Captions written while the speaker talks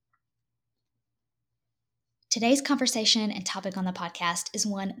Today's conversation and topic on the podcast is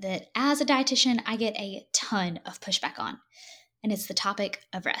one that, as a dietitian, I get a ton of pushback on, and it's the topic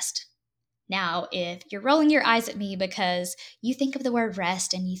of rest. Now, if you're rolling your eyes at me because you think of the word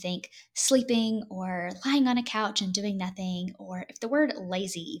rest and you think sleeping or lying on a couch and doing nothing, or if the word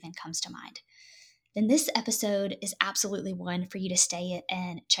lazy even comes to mind, then this episode is absolutely one for you to stay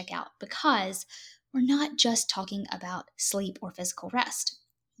and check out, because we're not just talking about sleep or physical rest.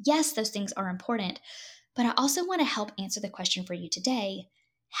 Yes, those things are important, but I also want to help answer the question for you today: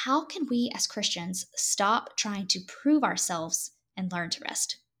 how can we as Christians stop trying to prove ourselves and learn to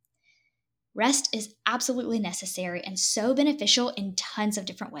rest? Rest is absolutely necessary and so beneficial in tons of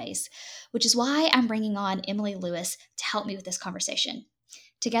different ways, which is why I'm bringing on Emily Lewis to help me with this conversation.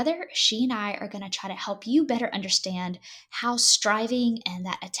 Together, she and I are going to try to help you better understand how striving and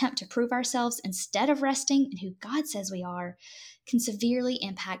that attempt to prove ourselves instead of resting in who God says we are can severely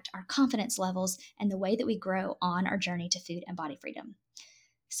impact our confidence levels and the way that we grow on our journey to food and body freedom.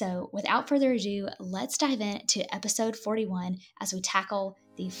 So without further ado, let's dive into episode 41 as we tackle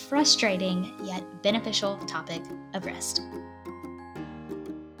the frustrating yet beneficial topic of rest.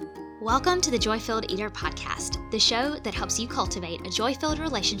 Welcome to the Joy-Filled Eater podcast, the show that helps you cultivate a joy-filled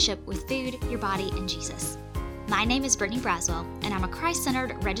relationship with food, your body, and Jesus. My name is Brittany Braswell, and I'm a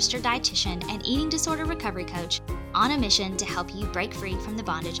Christ-centered registered dietitian and eating disorder recovery coach on a mission to help you break free from the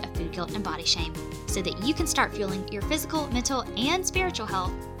bondage of food guilt and body shame so that you can start fueling your physical, mental, and spiritual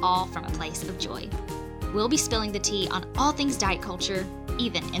health, all from a place of joy. We'll be spilling the tea on all things diet culture,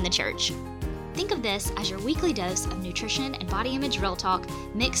 even in the church. Think of this as your weekly dose of nutrition and body image real talk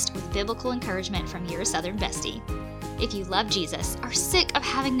mixed with biblical encouragement from your Southern bestie. If you love Jesus, are sick of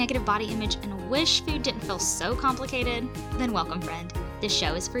having negative body image, and wish food didn't feel so complicated, then welcome, friend. This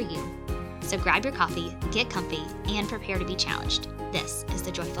show is for you. So grab your coffee, get comfy, and prepare to be challenged. This is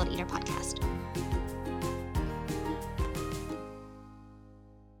the Joy-Filled Eater podcast.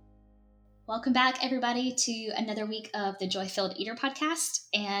 Welcome back, everybody, to another week of the Joy-Filled Eater podcast.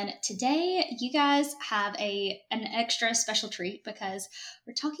 And today, you guys have an extra special treat because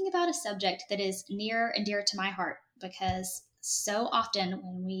we're talking about a subject that is near and dear to my heart, because so often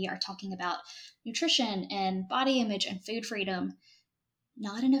when we are talking about nutrition and body image and food freedom,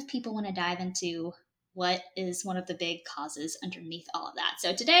 not enough people want to dive into what is one of the big causes underneath all of that.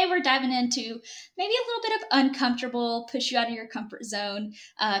 So today we're diving into maybe a little bit of uncomfortable, push you out of your comfort zone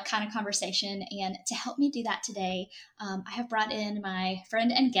kind of conversation. And to help me do that today, I have brought in my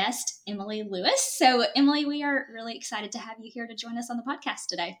friend and guest, Emily Lewis. So Emily, we are really excited to have you here to join us on the podcast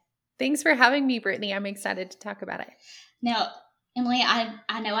today. Thanks for having me, Brittany. I'm excited to talk about it. Now, Emily,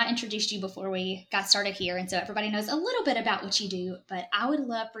 I know I introduced you before we got started here, and so everybody knows a little bit about what you do, but I would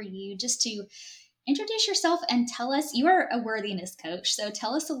love for you just to introduce yourself and tell us, you are a worthiness coach, so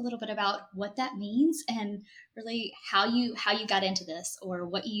tell us a little bit about what that means and really how you got into this, or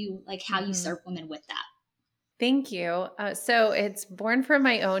what you like, how you serve women with that. Thank you. So it's born from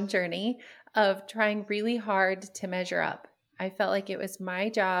my own journey of trying really hard to measure up. I felt like it was my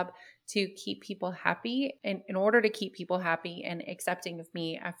job to keep people happy. And in order to keep people happy and accepting of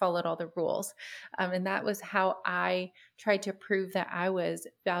me, I followed all the rules. And that was how I tried to prove that I was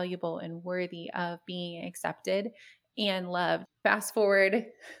valuable and worthy of being accepted and loved. Fast forward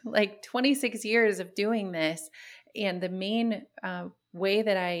like 26 years of doing this. And the main way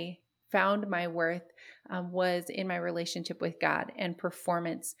that I found my worth was in my relationship with God and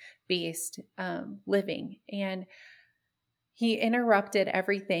performance-based living. And He interrupted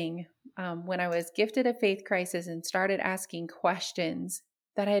everything when I was gifted a faith crisis and started asking questions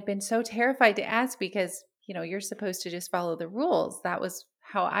that I had been so terrified to ask because, you're supposed to just follow the rules. That was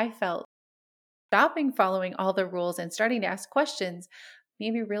how I felt. Stopping following all the rules and starting to ask questions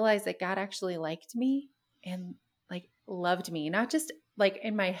made me realize that God actually liked me and loved me. Not just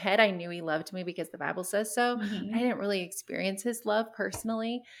in my head, I knew He loved me because the Bible says so. I didn't really experience His love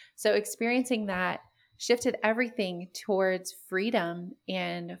personally. So experiencing that shifted everything towards freedom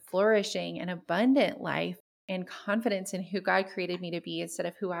and flourishing and abundant life and confidence in who God created me to be instead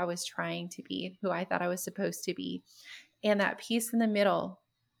of who I was trying to be, who I thought I was supposed to be. And that peace in the middle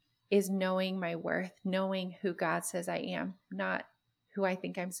is knowing my worth, knowing who God says I am, not who I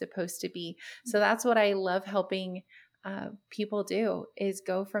think I'm supposed to be. So that's what I love helping people do, is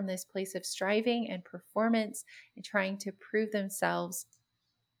go from this place of striving and performance and trying to prove themselves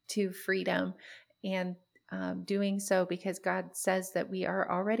to freedom, and doing so because God says that we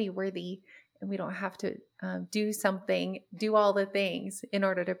are already worthy and we don't have to do all the things in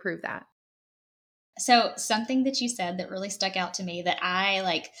order to prove that. So something that you said that really stuck out to me that I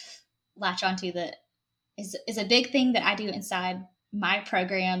latch onto, that is a big thing that I do inside my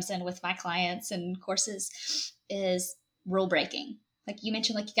programs and with my clients and courses is rule breaking. Like you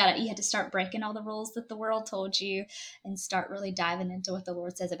mentioned, like you had to start breaking all the rules that the world told you and start really diving into what the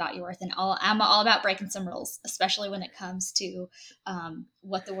Lord says about your worth. And I'm all about breaking some rules, especially when it comes to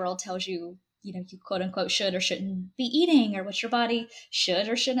what the world tells you, you quote unquote should or shouldn't be eating, or what your body should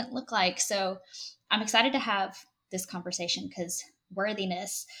or shouldn't look like. So I'm excited to have this conversation because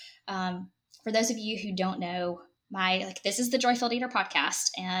worthiness, for those of you who don't know, this is the Joy-Filled Eater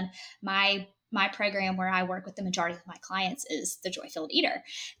podcast, and my program where I work with the majority of my clients is the Joy-Filled Eater.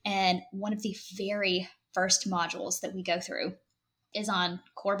 And one of the very first modules that we go through is on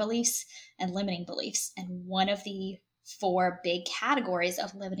core beliefs and limiting beliefs. And one of the 4 big categories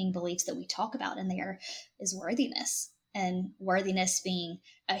of limiting beliefs that we talk about in there is worthiness, and worthiness being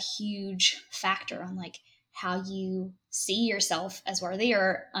a huge factor on like how you see yourself as worthy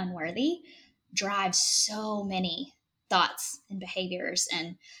or unworthy drives so many thoughts and behaviors,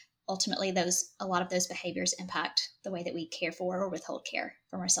 and ultimately a lot of those behaviors impact the way that we care for or withhold care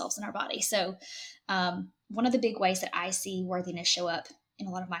from ourselves and our body. So one of the big ways that I see worthiness show up in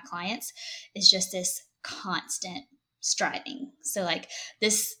a lot of my clients is just this constant striving. So like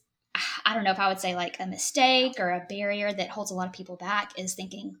this, I don't know if I would say like a mistake or a barrier that holds a lot of people back is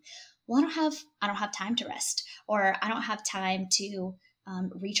thinking, well, I don't have time to rest, or I don't have time to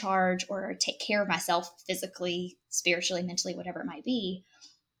recharge or take care of myself physically, spiritually, mentally, whatever it might be.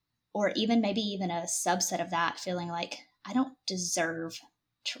 Or maybe even a subset of that, feeling like I don't deserve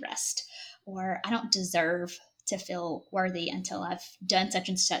to rest, or I don't deserve to feel worthy until I've done such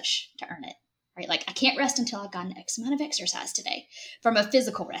and such to earn it, right? Like I can't rest until I've gotten X amount of exercise today from a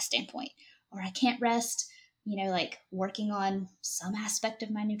physical rest standpoint, or I can't rest, like working on some aspect of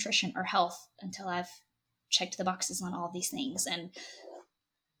my nutrition or health until I've checked the boxes on all of these things. And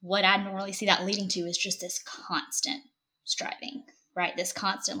what I normally see that leading to is just this constant striving, right? This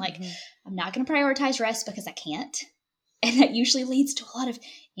constant, like, I'm not going to prioritize rest because I can't. And that usually leads to a lot of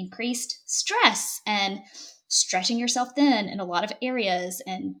increased stress and stretching yourself thin in a lot of areas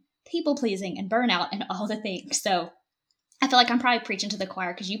and people pleasing and burnout and all the things. So I feel like I'm probably preaching to the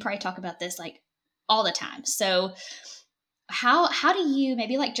choir because you probably talk about this like all the time. So how do you,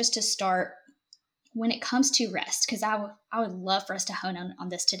 maybe like just to start, when it comes to rest, because I would love for us to hone on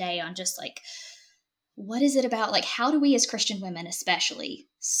this today on just like, what is it about, like, how do we as Christian women especially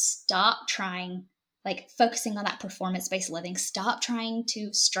stop trying, like focusing on that performance-based living, stop trying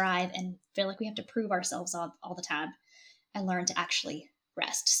to strive and feel like we have to prove ourselves all the time, and learn to actually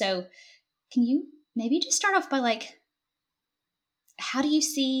rest. So can you maybe just start off by like, how do you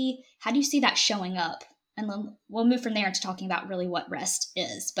see that showing up? And then we'll move from there into talking about really what rest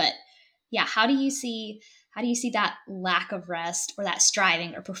is. But yeah, how do you see that lack of rest or that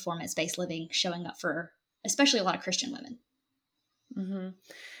striving or performance-based living showing up for especially a lot of Christian women? Mm-hmm.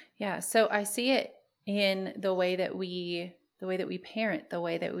 Yeah. So I see it in the way that we parent, the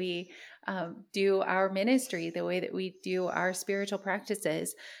way that we do our ministry, the way that we do our spiritual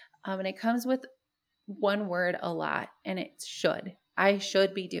practices. And it comes with one word a lot, and it's should. I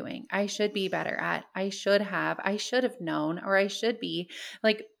should be doing, I should be better at, I should have known, or I should be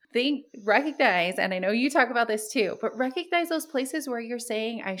like, recognize, and I know you talk about this too, but recognize those places where you're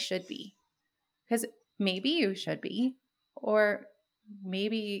saying I should be, because maybe you should be, or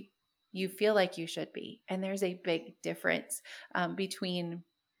maybe you feel like you should be. And there's a big difference between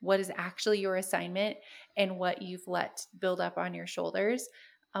what is actually your assignment and what you've let build up on your shoulders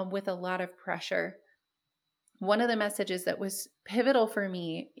with a lot of pressure. One of the messages that was pivotal for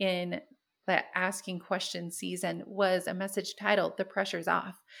me in that asking questions season was a message titled "The Pressure's Off."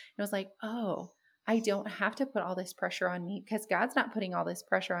 And it was like, oh, I don't have to put all this pressure on me because God's not putting all this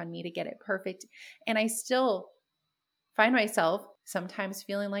pressure on me to get it perfect. And I still find myself sometimes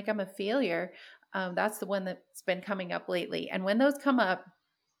feeling like I'm a failure. That's the one that's been coming up lately. And when those come up,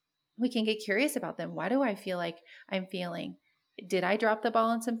 we can get curious about them. Why do I feel like I'm failing? Did I drop the ball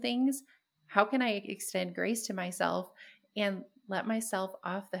on some things? How can I extend grace to myself and let myself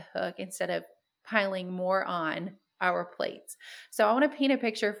off the hook instead of piling more on our plates? So I want to paint a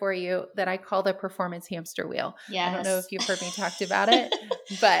picture for you that I call the performance hamster wheel. Yes. I don't know if you've heard me talk about it,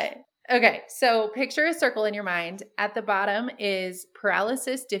 but okay. So picture a circle in your mind. At the bottom is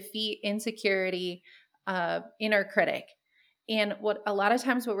paralysis, defeat, insecurity, inner critic. And what a lot of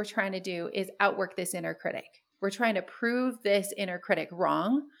times what we're trying to do is outwork this inner critic. We're trying to prove this inner critic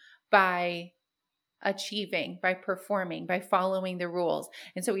wrong by achieving, by performing, by following the rules.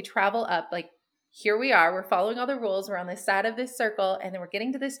 And so we travel up, like here we are, we're following all the rules, we're on the side of this circle, and then we're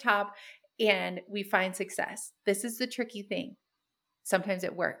getting to this top and we find success. This is the tricky thing. Sometimes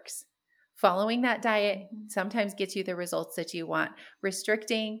it works. Following that diet sometimes gets you the results that you want.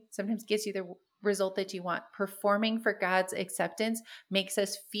 Restricting sometimes gets you the result that you want. Performing for God's acceptance makes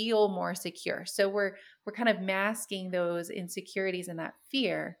us feel more secure. So we're kind of masking those insecurities and that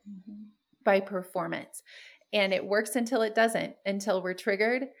fear by performance. And it works until it doesn't, until we're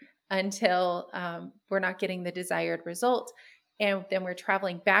triggered, until we're not getting the desired result. And then we're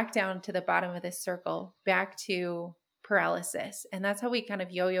traveling back down to the bottom of this circle, back to paralysis. And that's how we kind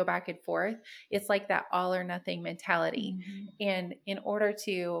of yo-yo back and forth. It's like that all or nothing mentality. And in order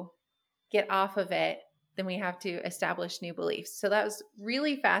to get off of it, then we have to establish new beliefs. So that was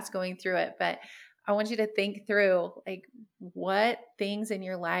really fast going through it, but I want you to think through like what things in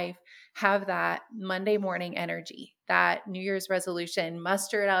your life have that Monday morning energy, that New Year's resolution,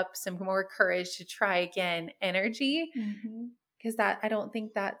 muster up some more courage to try again energy. Because I don't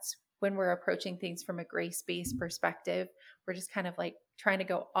think that's when we're approaching things from a grace-based perspective. We're just kind of like trying to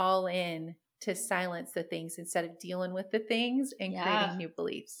go all in to silence the things instead of dealing with the things and creating new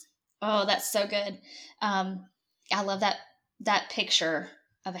beliefs. Oh, that's so good. I love that picture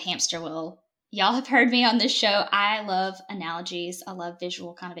of a hamster wheel. Y'all have heard me on this show. I love analogies. I love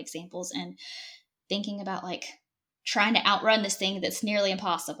visual kind of examples and thinking about like trying to outrun this thing that's nearly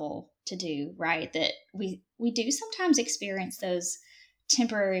impossible to do, right? That we do sometimes experience those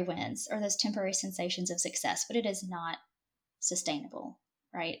temporary wins or those temporary sensations of success, but it is not sustainable,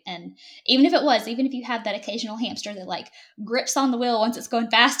 right? And even if you have that occasional hamster that like grips on the wheel once it's going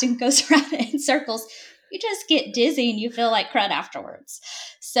fast and goes around in circles, you just get dizzy and you feel like crud afterwards.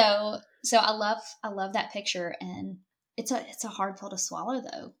 So I love that picture, and it's a hard pill to swallow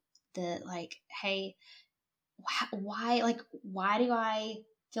though. That like, hey, why do I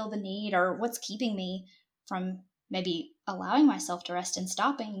feel the need, or what's keeping me from maybe allowing myself to rest and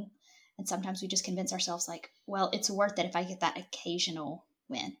stopping? And sometimes we just convince ourselves like, well, it's worth it if I get that occasional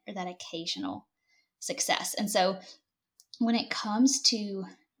win or that occasional success. And so when it comes to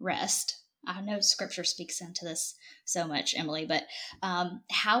rest, I know scripture speaks into this so much, Emily, but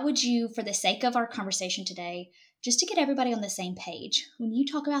how would you, for the sake of our conversation today, just to get everybody on the same page, when you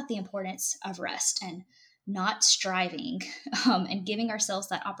talk about the importance of rest and not striving and giving ourselves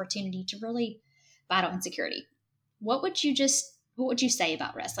that opportunity to really battle insecurity, what would you say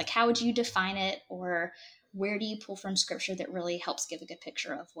about rest? Like, how would you define it, or where do you pull from scripture that really helps give a good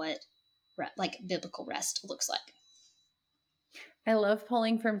picture of what like biblical rest looks like? I love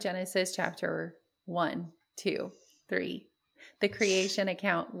pulling from Genesis chapter 1, 2, 3, the creation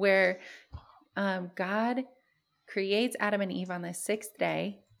account where God creates Adam and Eve on the sixth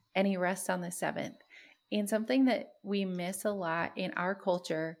day and he rests on the seventh. And something that we miss a lot in our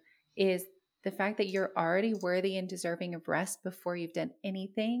culture is the fact that you're already worthy and deserving of rest before you've done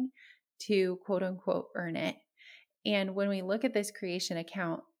anything to quote unquote earn it. And when we look at this creation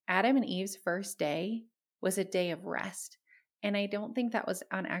account, Adam and Eve's first day was a day of rest. And I don't think that was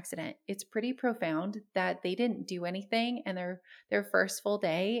on accident. It's pretty profound that they didn't do anything and their first full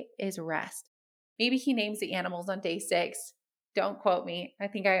day is rest. Maybe he names the animals on day 6. Don't quote me. I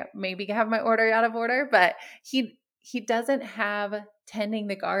think I maybe have my order out of order, but he doesn't have tending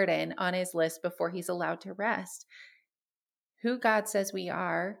the garden on his list before he's allowed to rest. Who God says we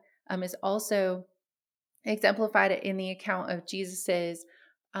are is also exemplified in the account of Jesus's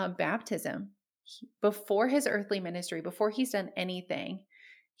baptism. Before his earthly ministry, before he's done anything,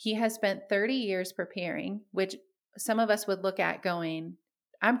 he has spent 30 years preparing, which some of us would look at going,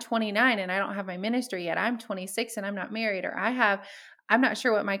 I'm 29 and I don't have my ministry yet. I'm 26 and I'm not married, or I'm not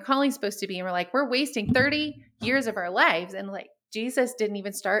sure what my calling's supposed to be. And we're like, we're wasting 30 years of our lives. And like, Jesus didn't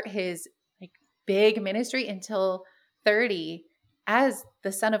even start his like big ministry until 30 as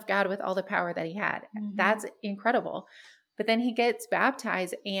the Son of God with all the power that he had. That's incredible. But then he gets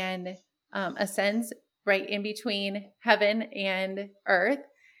baptized and ascends right in between heaven and earth.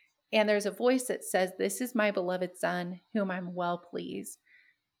 And there's a voice that says, "This is my beloved Son, whom I'm well pleased,"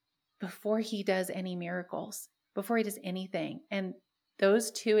 before he does any miracles, before he does anything. And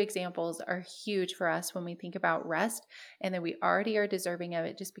those two examples are huge for us when we think about rest, and that we already are deserving of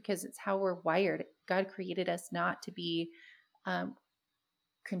it just because it's how we're wired. God created us not to be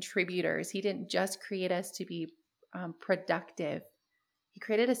contributors. He didn't just create us to be productive. He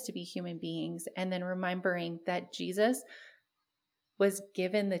created us to be human beings. And then remembering that Jesus was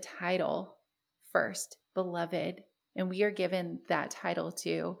given the title first, beloved, and we are given that title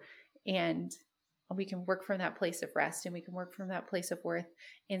too. And we can work from that place of rest, and we can work from that place of worth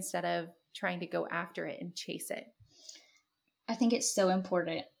instead of trying to go after it and chase it. I think it's so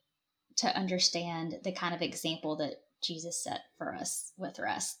important to understand the kind of example that Jesus set for us with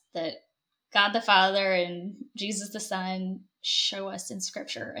rest, that God the Father and Jesus the Son show us in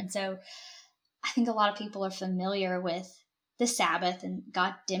Scripture. And so I think a lot of people are familiar with the Sabbath and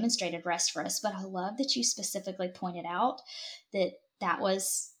God demonstrated rest for us. But I love that you specifically pointed out that that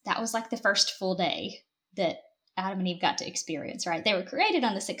was like the first full day that Adam and Eve got to experience, right? They were created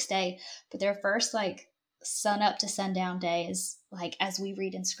on the sixth day, but their first like sun up to sundown day is like, as we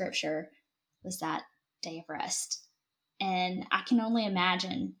read in Scripture, was that day of rest. And I can only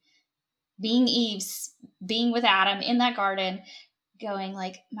imagine being with Adam in that garden, going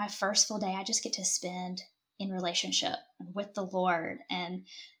like, my first full day I just get to spend in relationship with the Lord and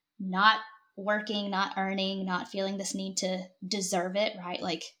not working, not earning, not feeling this need to deserve it, right?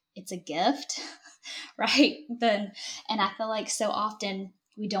 Like it's a gift, right? Then, and I feel like so often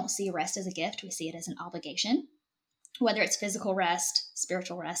we don't see rest as a gift, we see it as an obligation, whether it's physical rest,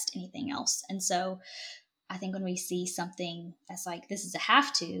 spiritual rest, anything else. And so I think when we see something that's like, this is a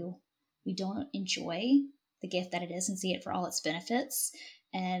have to, we don't enjoy the gift that it is and see it for all its benefits.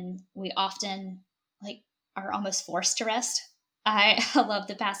 And we often like are almost forced to rest. I love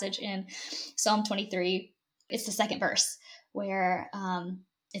the passage in Psalm 23. It's the second verse where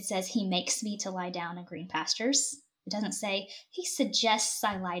it says, he makes me to lie down in green pastures. It doesn't say he suggests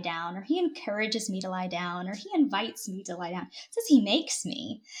I lie down or he encourages me to lie down or he invites me to lie down. It says he makes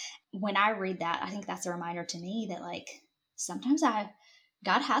me. When I read that, I think that's a reminder to me that like sometimes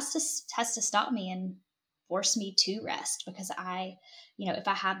God has to stop me and force me to rest, because if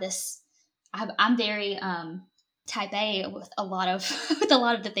I have this, I'm very type A with a lot of with a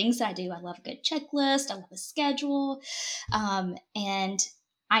lot of the things that I do. I love a good checklist. I love a schedule, and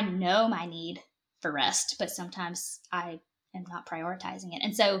I know my need for rest, but sometimes I am not prioritizing it.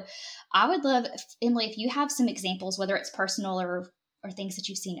 And so, I would love, Emily, if you have some examples, whether it's personal or things that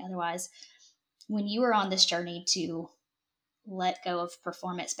you've seen otherwise, when you were on this journey to let go of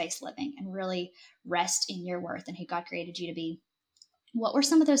performance-based living and really rest in your worth and who God created you to be. What were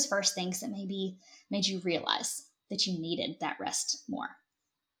some of those first things that maybe made you realize that you needed that rest more?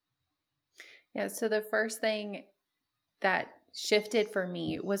 Yeah, so the first thing that shifted for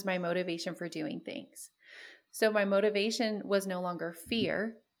me was my motivation for doing things. So my motivation was no longer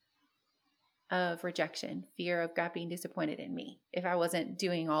fear of rejection, fear of God being disappointed in me. If I wasn't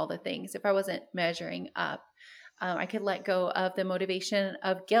doing all the things, if I wasn't measuring up, I could let go of the motivation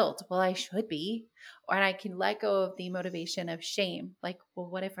of guilt. Well, I should be. And I can let go of the motivation of shame. Like, well,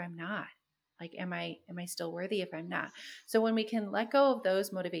 what if I'm not? Like, am I still worthy if I'm not? So when we can let go of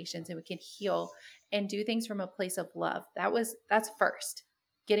those motivations and we can heal and do things from a place of love, that's first.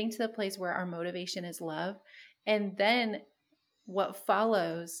 Getting to the place where our motivation is love. And then what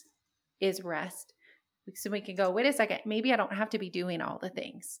follows is rest. So we can go, wait a second, maybe I don't have to be doing all the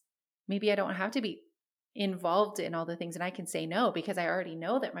things. Maybe I don't have to be involved in all the things, and I can say no because I already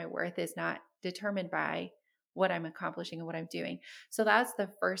know that my worth is not determined by what I'm accomplishing and what I'm doing. So that's the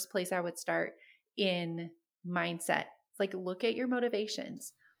first place I would start in mindset. It's like, look at your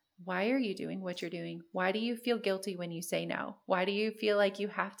motivations. Why are you doing what you're doing? Why do you feel guilty when you say no? Why do you feel like you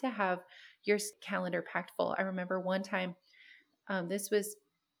have to have your calendar packed full? I remember one time, this was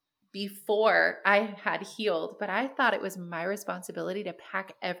before I had healed, but I thought it was my responsibility to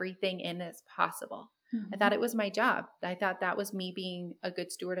pack everything in as possible. I thought it was my job. I thought that was me being a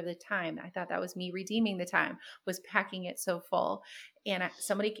good steward of the time. I thought that was me redeeming the time, was packing it so full. And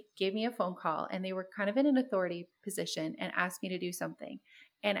somebody gave me a phone call and they were kind of in an authority position and asked me to do something.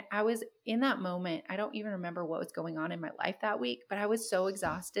 And I was in that moment, I don't even remember what was going on in my life that week, but I was so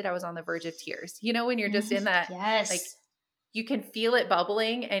exhausted. I was on the verge of tears. You know, when you're just in that, yes, like you can feel it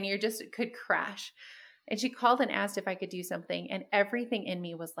bubbling and you're just could crash. And she called and asked if I could do something. And everything in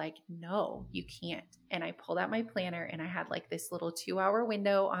me was like, no, you can't. And I pulled out my planner and I had like this little 2-hour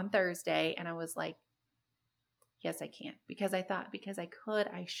window on Thursday. And I was like, yes, I can. Because I thought, because I could,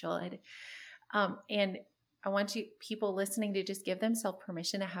 I should. And I want people listening to just give themselves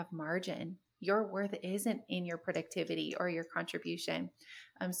permission to have margin. Your worth isn't in your productivity or your contribution.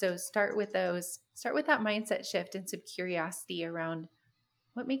 So start with that mindset shift and some curiosity around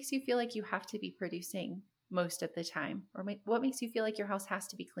what makes you feel like you have to be producing most of the time, or what makes you feel like your house has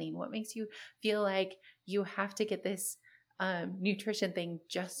to be clean? What makes you feel like you have to get this nutrition thing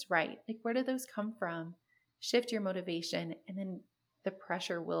just right? Like, where do those come from? Shift your motivation, and then the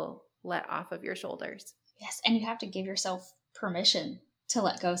pressure will let off of your shoulders. Yes, and you have to give yourself permission to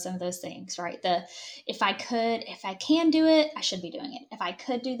let go of some of those things, right? If I can do it, I should be doing it. If I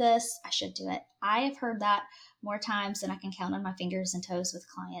could do this, I should do it. I have heard that more times than I can count on my fingers and toes with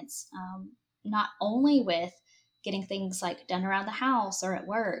clients, not only with getting things like done around the house or at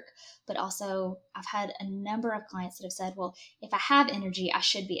work, but also I've had a number of clients that have said, well, if I have energy, I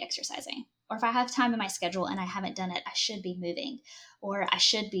should be exercising, or if I have time in my schedule and I haven't done it, I should be moving, or I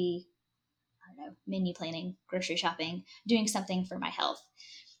should be, I don't know, menu planning, grocery shopping, doing something for my health.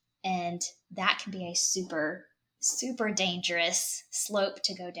 And that can be a super, super dangerous slope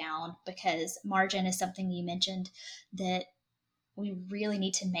to go down, because margin is something you mentioned that we really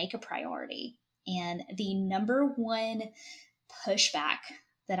need to make a priority. And the number one pushback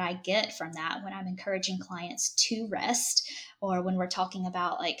that I get from that when I'm encouraging clients to rest, or when we're talking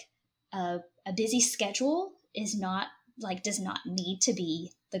about like a busy schedule is not like, does not need to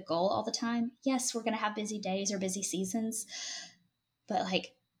be the goal all the time. Yes, we're going to have busy days or busy seasons, but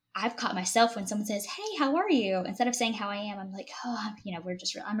like, I've caught myself when someone says, "Hey, how are you?" Instead of saying how I am, I'm like, "Oh,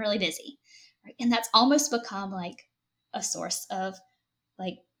 I'm really busy." Right? And that's almost become like a source of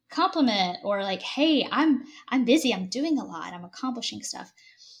like compliment, or like, "Hey, I'm busy. I'm doing a lot. I'm accomplishing stuff."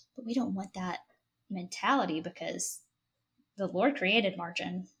 But we don't want that mentality, because the Lord created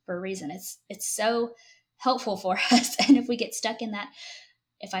margin for a reason. It's so helpful for us. And if we get stuck in that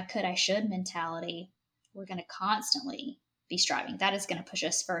 "if I could, I should" mentality, we're going to constantly be striving. That is going to push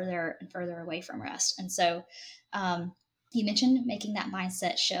us further and further away from rest. And so, you mentioned making that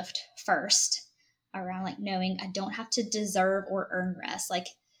mindset shift first, around like knowing I don't have to deserve or earn rest. Like,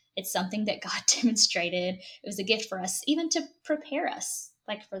 it's something that God demonstrated. It was a gift for us, even to prepare us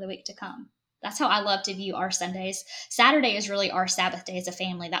like for the week to come. That's how I love to view our Sundays. Saturday is really our Sabbath day as a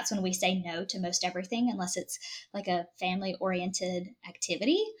family. That's when we say no to most everything, unless it's like a family oriented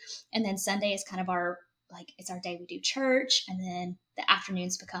activity. And then Sunday is kind of our, like, it's our day we do church. And then the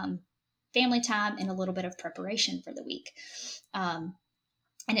afternoons become family time and a little bit of preparation for the week.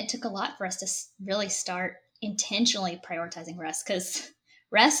 And it took a lot for us to really start intentionally prioritizing rest, because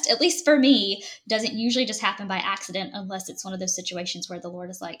rest, at least for me, doesn't usually just happen by accident, unless it's one of those situations where the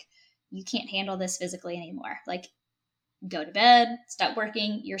Lord is like, "You can't handle this physically anymore. Like, go to bed, stop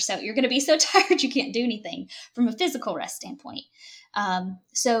working. You're going to be so tired you can't do anything," from a physical rest standpoint.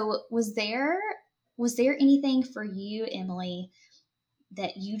 So was there anything for you, Emily,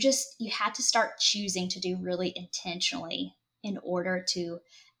 that you had to start choosing to do really intentionally in order to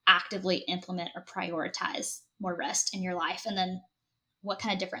actively implement or prioritize more rest in your life? And then what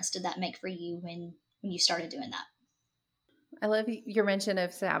kind of difference did that make for you when you started doing that? I love your mention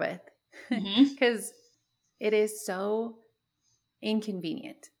of Sabbath, Mm-hmm. because it is so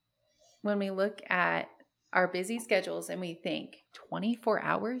inconvenient when we look at our busy schedules and we think 24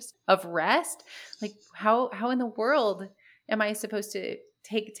 hours of rest. Like, how in the world am I supposed to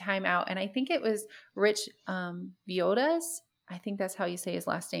take time out? And I think it was Rich Viodas, I think that's how you say his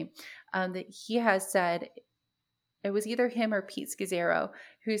last name, that he has said, it was either him or Pete Scazzaro,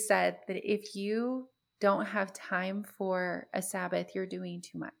 who said that if you don't have time for a Sabbath, you're doing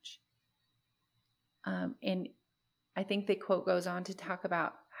too much. And I think the quote goes on to talk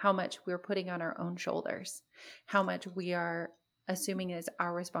about how much we're putting on our own shoulders, how much we are assuming it is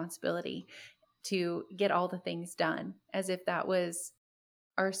our responsibility to get all the things done, as if that was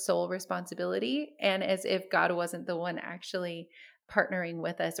our sole responsibility, and as if God wasn't the one actually partnering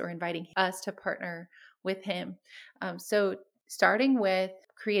with us or inviting us to partner with him. So starting with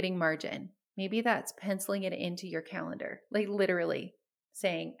creating margin, maybe that's penciling it into your calendar, like literally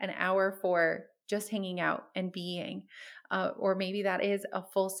saying an hour for just hanging out and being, or maybe that is a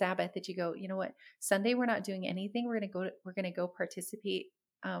full Sabbath that you go, you know what, Sunday we're not doing anything. We're going to go participate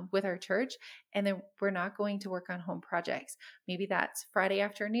with our church, and then we're not going to work on home projects. Maybe that's Friday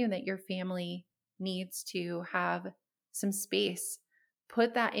afternoon that your family needs to have some space.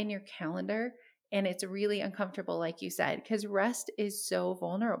 Put that in your calendar. And it's really uncomfortable, like you said, because rest is so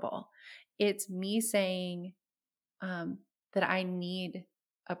vulnerable. It's me saying that I need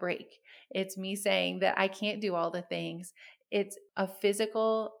a break. It's me saying that I can't do all the things. It's a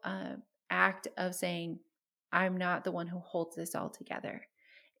physical act of saying, I'm not the one who holds this all together.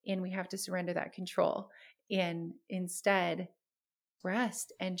 And we have to surrender that control and instead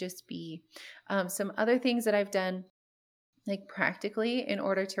rest and just be. Some other things that I've done, like practically in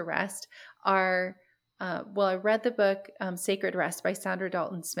order to rest, are I read the book Sacred Rest by Sandra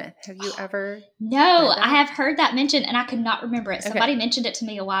Dalton Smith. Have you ever No, read that? I have heard that mentioned and I could not remember it. Somebody mentioned it to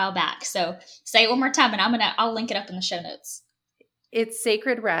me a while back. So say it one more time and I'll link it up in the show notes. It's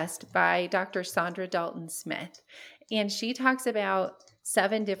Sacred Rest by Dr. Sandra Dalton Smith. And she talks about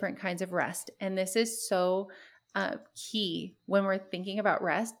 7 different kinds of rest. And this is so key when we're thinking about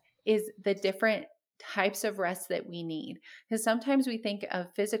rest, is the different types of rest that we need. Because sometimes we think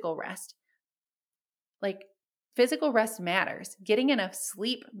of physical rest, like physical rest matters. Getting enough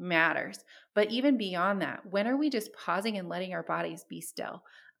sleep matters. But even beyond that, when are we just pausing and letting our bodies be still?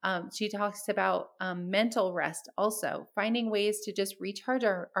 She talks about mental rest also, finding ways to just recharge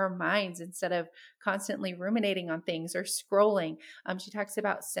our minds instead of constantly ruminating on things or scrolling. She talks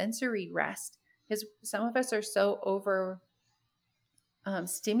about sensory rest because some of us are so over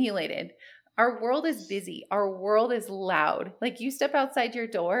stimulated. Our world is busy. Our world is loud. Like you step outside your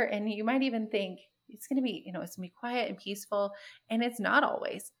door and you might even think it's going to be, it's going to be quiet and peaceful. And it's not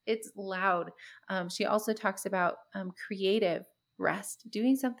always. It's loud. She also talks about creative rest,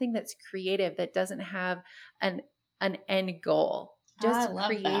 doing something that's creative that doesn't have an end goal, just I love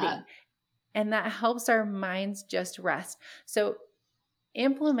creating. that. And that helps our minds just rest. So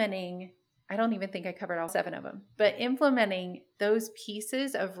implementing, I don't even think I covered all 7 of them, but implementing those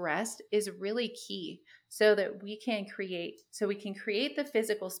pieces of rest is really key so that we can create the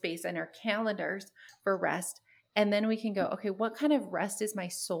physical space in our calendars for rest. And then we can go, okay, what kind of rest is my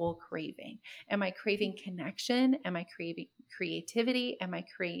soul craving? Am I craving connection? Am I craving creativity? Am I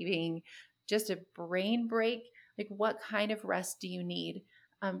craving just a brain break? Like what kind of rest do you need?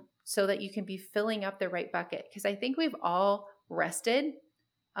 So that you can be filling up the right bucket. Because I think we've all rested.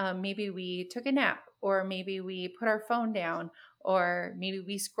 Maybe we took a nap, or maybe we put our phone down, or maybe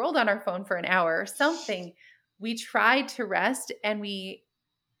we scrolled on our phone for an hour or something. We tried to rest and we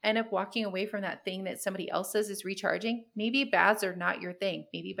end up walking away from that thing that somebody else says is recharging. Maybe baths are not your thing.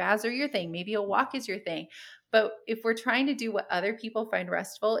 Maybe baths are your thing. Maybe a walk is your thing. But if we're trying to do what other people find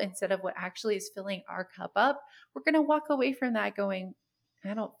restful instead of what actually is filling our cup up, we're going to walk away from that going,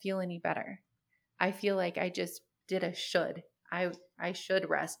 I don't feel any better. I feel like I just did a should. I should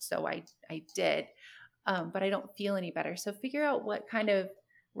rest, so I did, but I don't feel any better. So figure out what kind of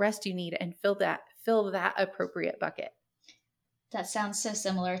rest you need and fill that appropriate bucket. That sounds so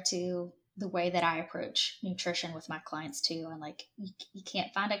similar to the way that I approach nutrition with my clients too. And like, you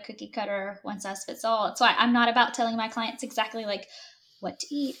can't find a cookie cutter one size fits all. That's why I'm not about telling my clients exactly like what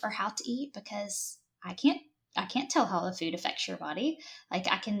to eat or how to eat, because I can't tell how the food affects your body. Like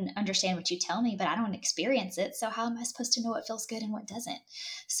I can understand what you tell me, but I don't experience it. So how am I supposed to know what feels good and what doesn't?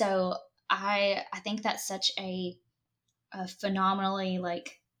 So I think that's such a phenomenally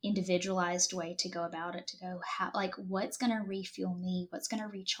like individualized way to go about it, to go how like what's going to refuel me, what's going to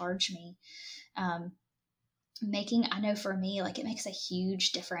recharge me. um I know for me, like it makes a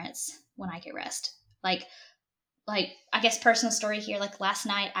huge difference when I get rest. Like I guess personal story here, like last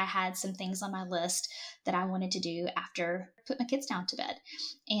night I had some things on my list that I wanted to do after I put my kids down to bed.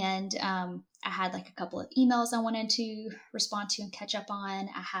 And I had like a couple of emails I wanted to respond to and catch up on.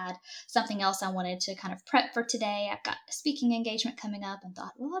 I had something else I wanted to kind of prep for today. I've got a speaking engagement coming up and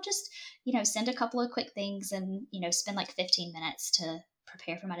thought, well, I'll just, send a couple of quick things and, spend like 15 minutes to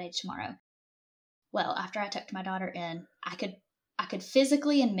prepare for my day tomorrow. Well, after I tucked my daughter in, I could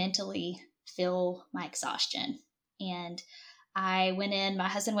physically and mentally feel my exhaustion. And I went in, my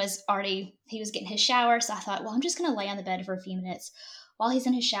husband he was getting his shower. So I thought, well, I'm just going to lay on the bed for a few minutes while he's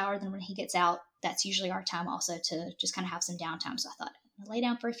in his shower. Then when he gets out, that's usually our time also to just kind of have some downtime. So I thought, I'm going to lay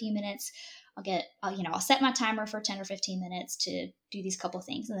down for a few minutes. I'll set my timer for 10 or 15 minutes to do these couple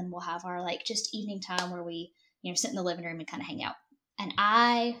things. And then we'll have our like just evening time where we, sit in the living room and kind of hang out. And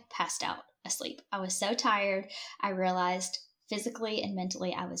I passed out asleep. I was so tired. I realized physically and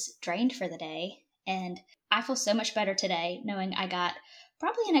mentally I was drained for the day. And I feel so much better today knowing I got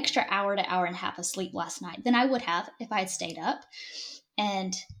probably an extra hour to hour and a half of sleep last night than I would have if I had stayed up.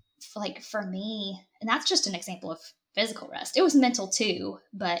 And like for me, and that's just an example of physical rest. It was mental too,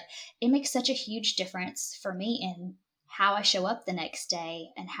 but it makes such a huge difference for me in how I show up the next day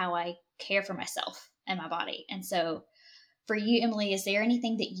and how I care for myself and my body. And so for you, Emily, is there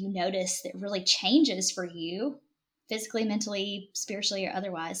anything that you notice that really changes for you physically, mentally, spiritually, or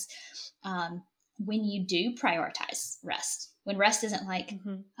otherwise, when you do prioritize rest? When rest isn't like,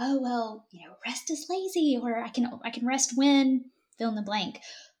 oh, well, rest is lazy, or I can rest when fill in the blank.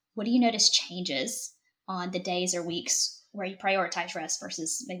 What do you notice changes on the days or weeks where you prioritize rest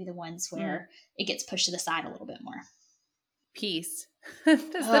versus maybe the ones where it gets pushed to the side a little bit more? Peace. That's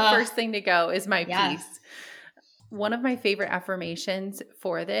the first thing to go is my peace. One of my favorite affirmations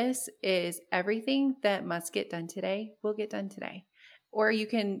for this is everything that must get done today will get done today. Or you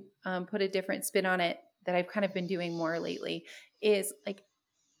can put a different spin on it that I've kind of been doing more lately is like,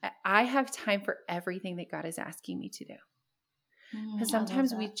 I have time for everything that God is asking me to do. Because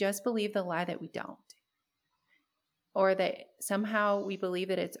sometimes we just believe the lie that we don't. Or that somehow we believe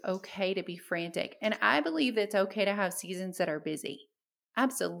that it's okay to be frantic. And I believe that it's okay to have seasons that are busy.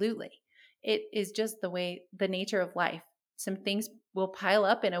 Absolutely. It is just the nature of life. Some things will pile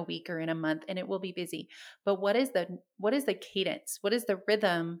up in a week or in a month and it will be busy. But what is the cadence? What is the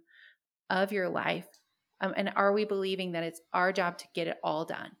rhythm of your life? And are we believing that it's our job to get it all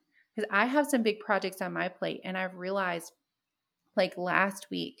done? Because I have some big projects on my plate, and I've realized like last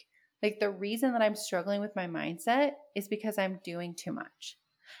week, like the reason that I'm struggling with my mindset is because I'm doing too much.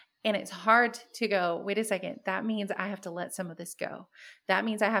 And it's hard to go, wait a second, that means I have to let some of this go. That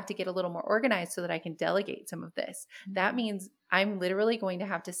means I have to get a little more organized so that I can delegate some of this. That means I'm literally going to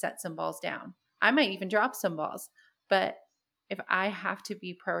have to set some balls down. I might even drop some balls. But if I have to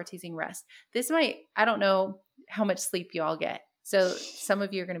be prioritizing rest, I don't know how much sleep you all get. So some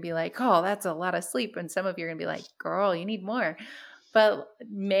of you are going to be like, oh, that's a lot of sleep. And some of you are going to be like, girl, you need more. But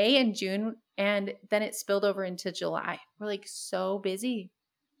May and June, and then it spilled over into July. We're like so busy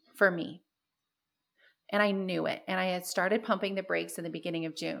for me. And I knew it. And I had started pumping the brakes in the beginning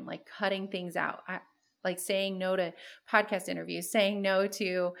of June, like cutting things out. Like saying no to podcast interviews, saying no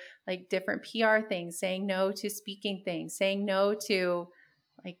to like different PR things, saying no to speaking things, saying no to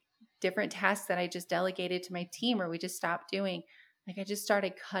like different tasks that I just delegated to my team or we just stopped doing. Like I just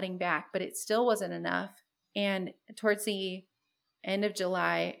started cutting back, but it still wasn't enough. And towards the end of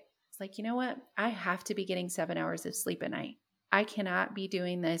July, it's like, you know what? I have to be getting 7 hours of sleep at night. I cannot be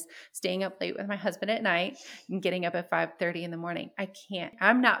doing this, staying up late with my husband at night and getting up at 5:30 in the morning. I can't.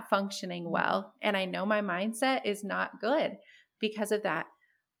 I'm not functioning well. And I know my mindset is not good because of that.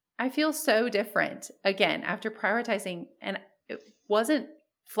 I feel so different again after prioritizing, and it wasn't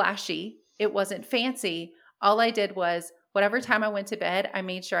flashy. It wasn't fancy. All I did was whatever time I went to bed, I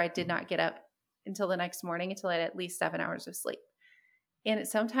made sure I did not get up until the next morning until I had at least 7 hours of sleep. And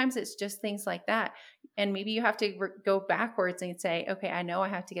sometimes it's just things like that. And maybe you have to go backwards and say, okay, I know I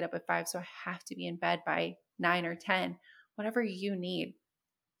have to get up at 5, so I have to be in bed by 9 or 10, whatever you need.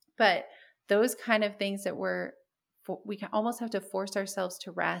 But those kind of things that we can almost have to force ourselves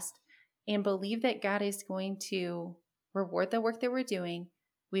to rest and believe that God is going to reward the work that we're doing.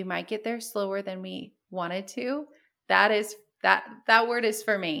 We might get there slower than we wanted to. That word is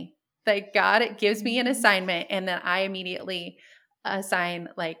for me. That God gives me an assignment and then I immediately assign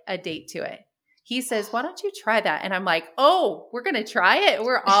like a date to it. He says, why don't you try that? And I'm like, oh, we're going to try it.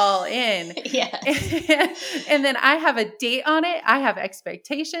 We're all in. Yes. And then I have a date on it. I have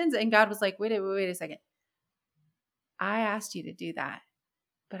expectations. And God was like, wait a second. I asked you to do that,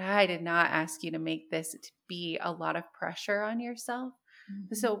 but I did not ask you to make this to be a lot of pressure on yourself.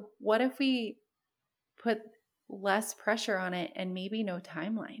 Mm-hmm. So what if we put less pressure on it and maybe no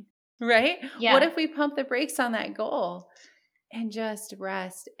timeline, right? Yeah. What if we pump the brakes on that goal? And just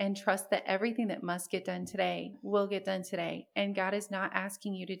rest and trust that everything that must get done today will get done today. And God is not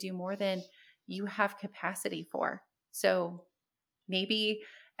asking you to do more than you have capacity for. So maybe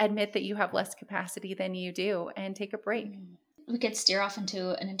admit that you have less capacity than you do and take a break. We could steer off into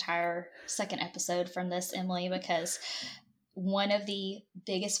an entire second episode from this, Emily, because one of the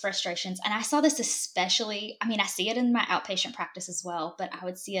biggest frustrations, and I saw this especially, I see it in my outpatient practice as well, but I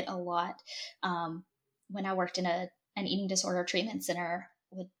would see it a lot when I worked in an eating disorder treatment center.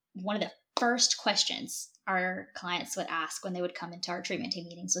 One of the first questions our clients would ask when they would come into our treatment team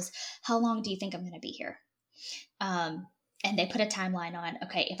meetings was, how long do you think I'm going to be here? And they put a timeline on,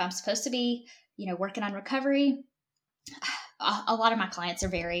 okay, if I'm supposed to be, working on recovery, a lot of my clients are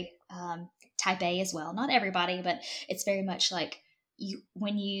very type A as well. Not everybody, but it's very much like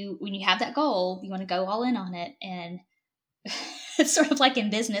when you have that goal, you want to go all in on it. And it's sort of like in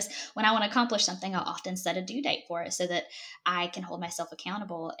business, when I want to accomplish something, I'll often set a due date for it so that I can hold myself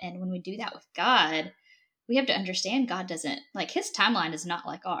accountable. And when we do that with God, we have to understand God doesn't, like, his timeline is not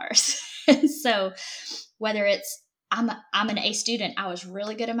like ours. And so whether it's, I'm an A student, I was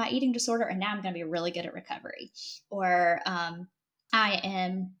really good at my eating disorder, and now I'm going to be really good at recovery. Or I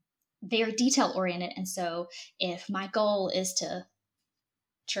am very detail oriented. And so if my goal is to,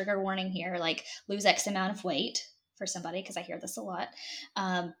 trigger warning here, like lose X amount of weight for somebody, because I hear this a lot,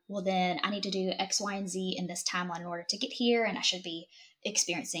 well, then I need to do X, Y, and Z in this timeline in order to get here. And I should be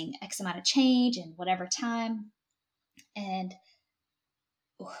experiencing X amount of change in whatever time. And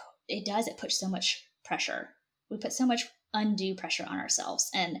it puts so much pressure. We put so much undue pressure on ourselves.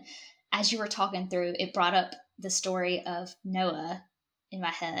 And as you were talking through, it brought up the story of Noah in my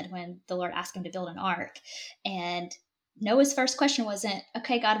head when the Lord asked him to build an ark. And Noah's first question wasn't,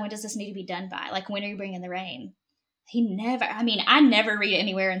 okay, God, when does this need to be done by? Like, when are you bringing the rain? I never read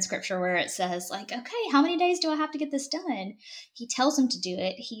anywhere in scripture where it says, like, okay, how many days do I have to get this done? He tells him to do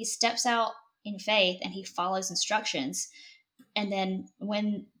it. He steps out in faith and he follows instructions. And then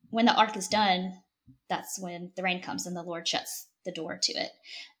when the ark is done, that's when the rain comes and the Lord shuts the door to it.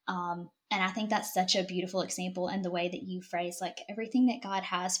 And I think that's such a beautiful example in the way that you phrase like everything that God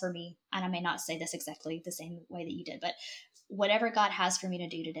has for me. And I may not say this exactly the same way that you did, but whatever God has for me to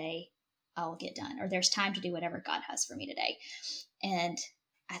do today, I'll get done. Or there's time to do whatever God has for me today. And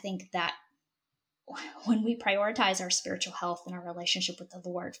I think that when we prioritize our spiritual health and our relationship with the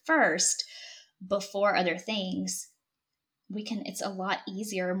Lord first before other things, it's a lot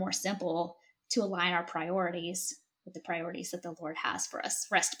easier, more simple to align our priorities with the priorities that the Lord has for us,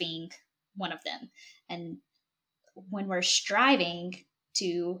 rest being one of them. And when we're striving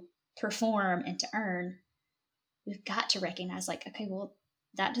to perform and to earn, we've got to recognize like, okay, well,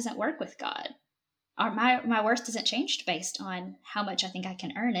 that doesn't work with God. My worth isn't changed based on how much I think I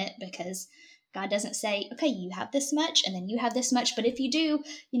can earn it, because God doesn't say, okay, you have this much and then you have this much, but if you do,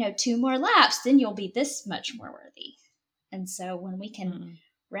 2 more laps, then you'll be this much more worthy. And so when we can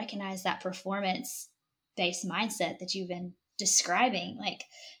recognize that performance based mindset that you've been describing, like,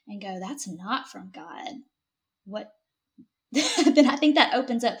 and go, that's not from God, what? Then I think that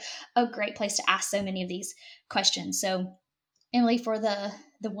opens up a great place to ask so many of these questions. So, Emily, for the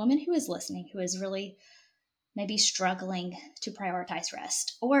woman who is listening, who is really maybe struggling to prioritize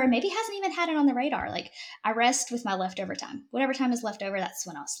rest, or maybe hasn't even had it on the radar, like, I rest with my leftover time. Whatever time is left over, that's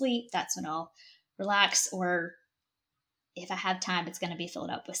when I'll sleep, that's when I'll relax, or if I have time, it's going to be filled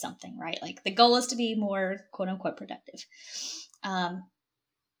up with something, right? Like the goal is to be more quote unquote productive.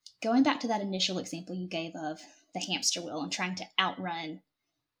 Going back to that initial example you gave of the hamster wheel and trying to outrun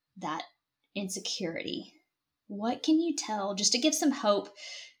that insecurity, what can you tell, just to give some hope,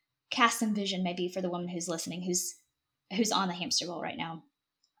 cast some vision maybe for the woman who's listening, who's on the hamster wheel right now?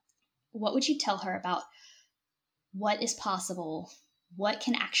 What would you tell her about what is possible, what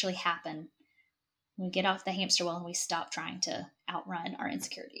can actually happen when we get off the hamster wheel and we stop trying to outrun our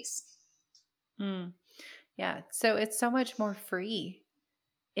insecurities? Yeah. So it's so much more free.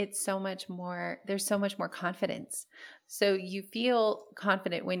 It's so much more, there's so much more confidence. So you feel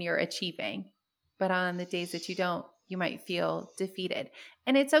confident when you're achieving, but on the days that you don't, you might feel defeated.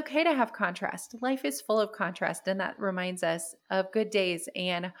 And it's okay to have contrast. Life is full of contrast, and that reminds us of good days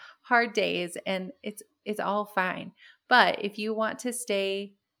and hard days, and it's all fine. But if you want to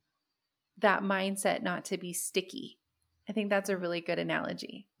stay that mindset not to be sticky, I think that's a really good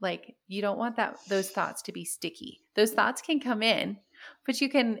analogy. Like, you don't want those thoughts to be sticky. Those thoughts can come in, but you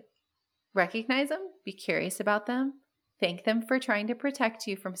can recognize them, be curious about them, thank them for trying to protect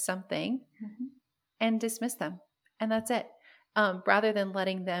you from something, and dismiss them. And that's it. Rather than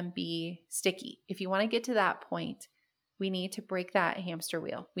letting them be sticky. If you want to get to that point, we need to break that hamster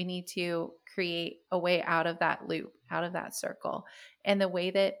wheel. We need to create a way out of that loop, out of that circle. And the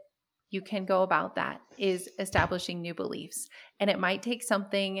way that you can go about that is establishing new beliefs. And it might take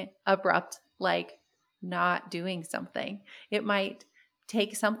something abrupt, like not doing something. It might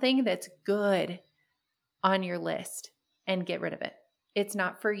take something that's good on your list and get rid of it. It's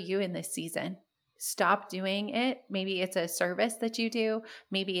not for you in this season. Stop doing it. Maybe it's a service that you do.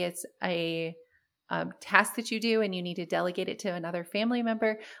 Maybe it's a task that you do and you need to delegate it to another family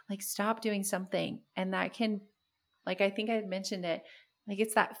member. Like, stop doing something. And that can, like, I think I mentioned it, like,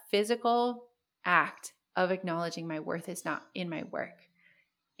 it's that physical act of acknowledging my worth is not in my work.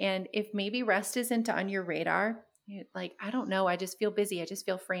 And if maybe rest isn't on your radar, like, I don't know, I just feel busy, I just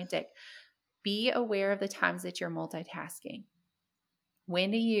feel frantic. Be aware of the times that you're multitasking.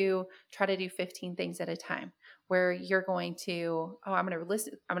 When do you try to do 15 things at a time, where you're going to, I'm going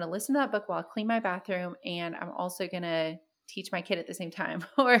to listen to that book while I clean my bathroom, and I'm also going to teach my kid at the same time?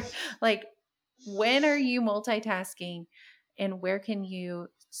 Or like, when are you multitasking, and where can you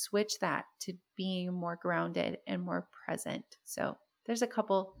switch that to being more grounded and more present? So there's a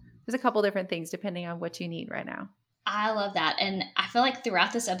couple different things depending on what you need right now. I love that. And I feel like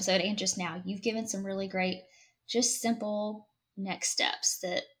throughout this episode and just now, you've given some really great, just simple next steps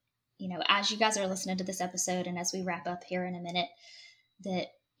that, as you guys are listening to this episode and as we wrap up here in a minute, that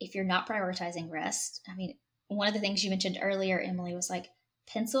if you're not prioritizing rest, I mean, one of the things you mentioned earlier, Emily, was like,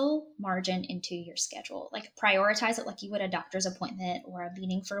 pencil margin into your schedule. Like, prioritize it like you would a doctor's appointment or a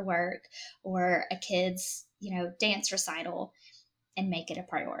meeting for work or a kid's, dance recital, and make it a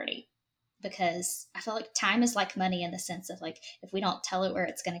priority. Because I feel like time is like money, in the sense of, like, if we don't tell it where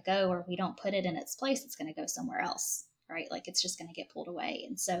it's going to go, or we don't put it in its place, it's going to go somewhere else, right? Like, it's just going to get pulled away.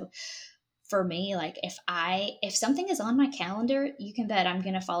 And so for me, like, if something is on my calendar, you can bet I'm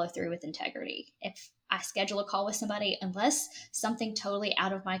going to follow through with integrity. If I schedule a call with somebody, unless something totally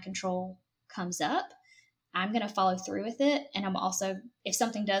out of my control comes up, I'm going to follow through with it. And I'm also, if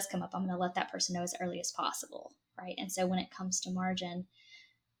something does come up, I'm going to let that person know as early as possible, right? And so when it comes to margin,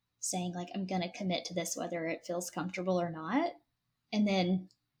 saying like, I'm going to commit to this, whether it feels comfortable or not. And then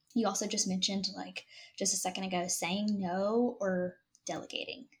You also just mentioned, like just a second ago, saying no or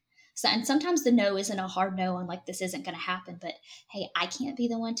delegating. So, and sometimes the no isn't a hard no on like, this isn't going to happen, but hey, I can't be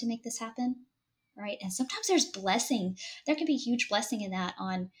the one to make this happen. Right. And sometimes there's blessing. There can be huge blessing in that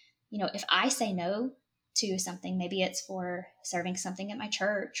on, if I say no to something, maybe it's for serving something at my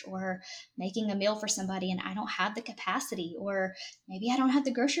church or making a meal for somebody and I don't have the capacity, or maybe I don't have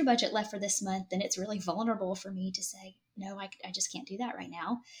the grocery budget left for this month. And it's really vulnerable for me to say, no, I just can't do that right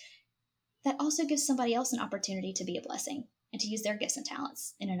now. That also gives somebody else an opportunity to be a blessing and to use their gifts and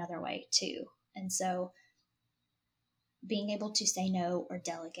talents in another way too. And so being able to say no or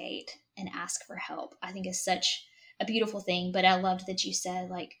delegate and ask for help, I think is such a beautiful thing. But I loved that you said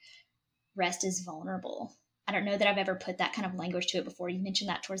like rest is vulnerable. I don't know that I've ever put that kind of language to it before. You mentioned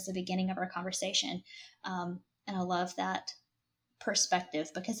that towards the beginning of our conversation. And I love that perspective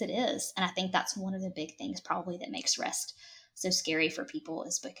because it is. And I think that's one of the big things probably that makes rest so scary for people,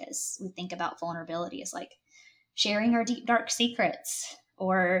 is because we think about vulnerability as like sharing our deep, dark secrets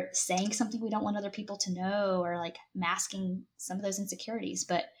or saying something we don't want other people to know, or like masking some of those insecurities.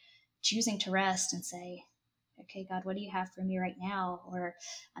 But choosing to rest and say, okay, God, what do you have for me right now? Or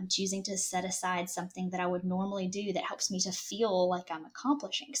I'm choosing to set aside something that I would normally do that helps me to feel like I'm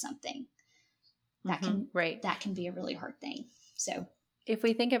accomplishing something. That can be a really hard thing. So if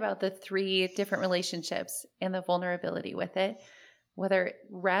we think about the 3 different relationships and the vulnerability with it, whether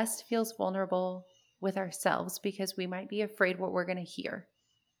rest feels vulnerable with ourselves because we might be afraid what we're going to hear.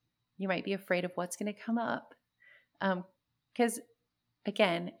 You might be afraid of what's going to come up. Because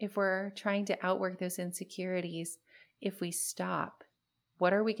again, if we're trying to outwork those insecurities, if we stop,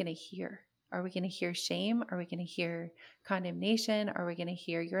 what are we going to hear? Are we going to hear shame? Are we going to hear condemnation? Are we going to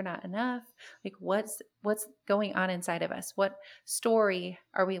hear you're not enough? Like what's going on inside of us? What story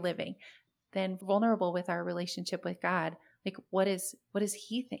are we living? Then vulnerable with our relationship with God, like what does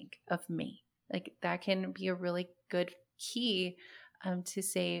he think of me? Like that can be a really good key to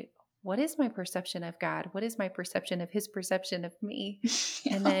say, what is my perception of God? What is my perception of his perception of me?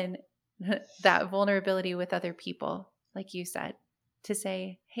 Yeah. And then that vulnerability with other people, like you said, to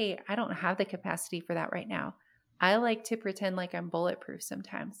say, hey, I don't have the capacity for that right now. I like to pretend like I'm bulletproof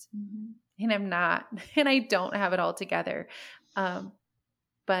sometimes, and I'm not, and I don't have it all together.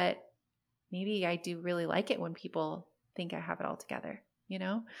 But maybe I do really like it when people think I have it all together,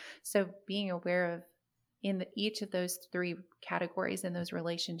 So being aware of in each of those 3 categories in those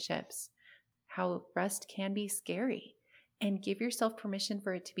relationships, how rest can be scary, and give yourself permission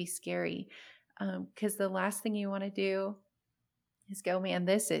for it to be scary. Because the last thing you want to do is go, man,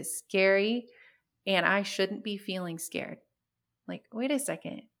 this is scary and I shouldn't be feeling scared. Like, wait a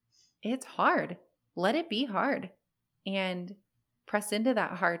second. It's hard. Let it be hard and press into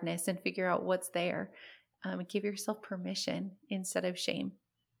that hardness and figure out what's there. Give yourself permission instead of shame.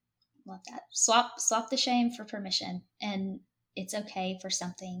 Love that. Swap the shame for permission. And it's okay for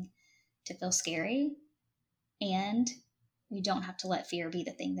something to feel scary. And we don't have to let fear be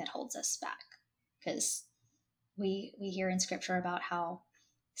the thing that holds us back. Because we hear in scripture about how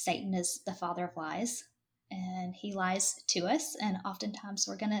Satan is the father of lies, and he lies to us. And oftentimes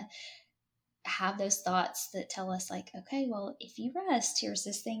we're going to have those thoughts that tell us like, okay, well, if you rest, here's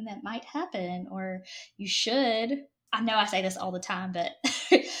this thing that might happen, or you should. I know I say this all the time, but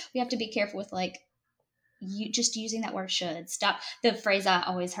we have to be careful with like, you just using that word should. Stop. The phrase I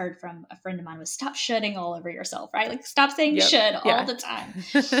always heard from a friend of mine was stop shoulding all over yourself, right? Like stop saying should all the time.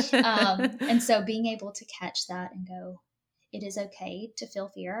 And so being able to catch that and go, it is okay to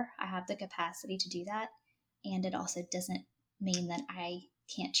feel fear. I have the capacity to do that. And it also doesn't mean that I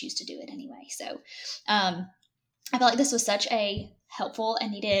can't choose to do it anyway. So I feel like this was such a helpful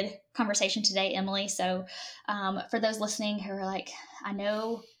and needed conversation today, Emily. So for those listening who are like, I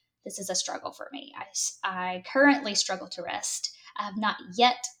know this is a struggle for me. I currently struggle to rest. I have not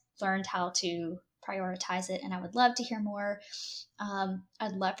yet learned how to prioritize it, and I would love to hear more.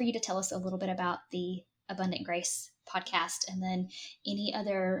 I'd love for you to tell us a little bit about the Abundant Grace podcast, and then any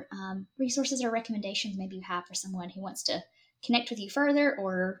other resources or recommendations maybe you have for someone who wants to connect with you further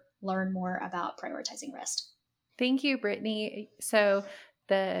or learn more about prioritizing rest. Thank you, Brittany. So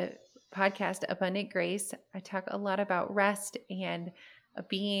the podcast Abundant Grace, I talk a lot about rest and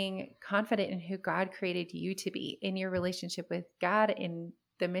being confident in who God created you to be in your relationship with God, in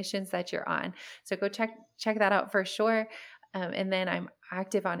the missions that you're on. So go check that out for sure. And then I'm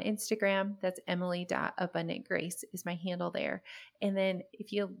active on Instagram. That's emily.abundantgrace is my handle there. And then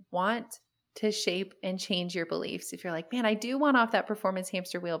if you want to shape and change your beliefs. If you're like, man, I do want off that performance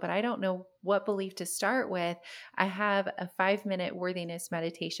hamster wheel, but I don't know what belief to start with, I have a 5-minute worthiness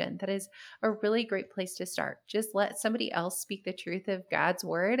meditation. That is a really great place to start. Just let somebody else speak the truth of God's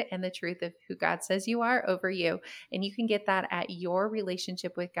word and the truth of who God says you are over you. And you can get that at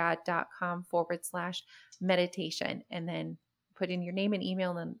yourrelationshipwithgod.com/meditation. And then put in your name and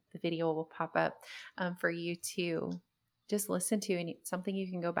email, and the video will pop up for you to just listen to. And it's something you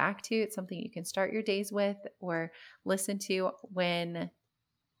can go back to. It's something you can start your days with or listen to when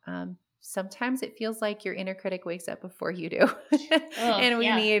sometimes it feels like your inner critic wakes up before you do. And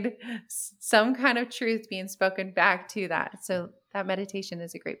we need some kind of truth being spoken back to that. So that meditation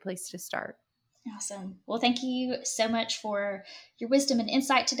is a great place to start. Awesome. Well, thank you so much for your wisdom and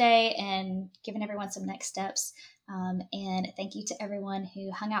insight today and giving everyone some next steps. And thank you to everyone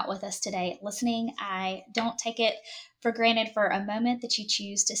who hung out with us today listening. I don't take it for granted for a moment that you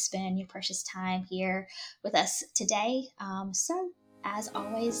choose to spend your precious time here with us today. So as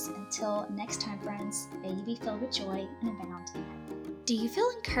always, until next time, friends, may you be filled with joy and abound in hope. Do you feel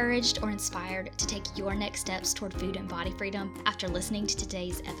encouraged or inspired to take your next steps toward food and body freedom after listening to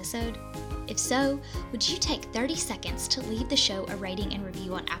today's episode? If so, would you take 30 seconds to leave the show a rating and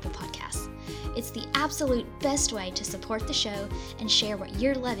review on Apple Podcasts? It's the absolute best way to support the show and share what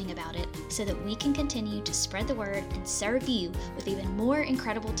you're loving about it so that we can continue to spread the word and serve you with even more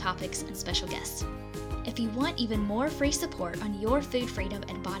incredible topics and special guests. If you want even more free support on your food freedom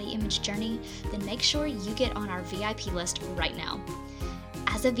and body image journey, then make sure you get on our VIP list right now.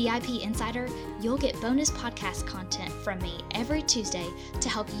 As a VIP insider, you'll get bonus podcast content from me every Tuesday to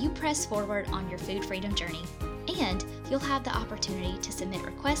help you press forward on your food freedom journey. And you'll have the opportunity to submit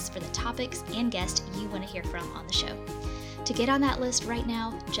requests for the topics and guests you want to hear from on the show. To get on that list right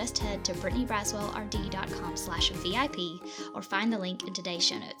now, just head to BrittanyBraswellRD.com/VIP or find the link in today's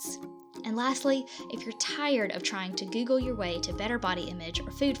show notes. And lastly, if you're tired of trying to Google your way to better body image or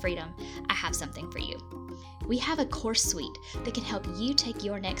food freedom, I have something for you. We have a course suite that can help you take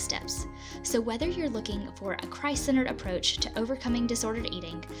your next steps. So whether you're looking for a Christ-centered approach to overcoming disordered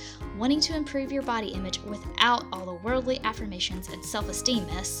eating, wanting to improve your body image without all the worldly affirmations and self-esteem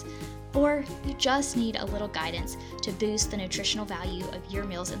mess, or you just need a little guidance to boost the nutritional value of your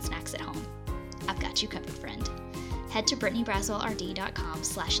meals and snacks at home, I've got you covered, friend. Head to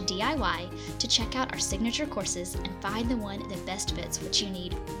BrittanyBraswellRD.com/DIY to check out our signature courses and find the one that best fits what you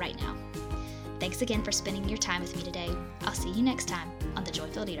need right now. Thanks again for spending your time with me today. I'll see you next time on the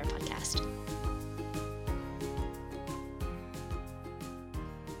Joy-Filled Eater podcast.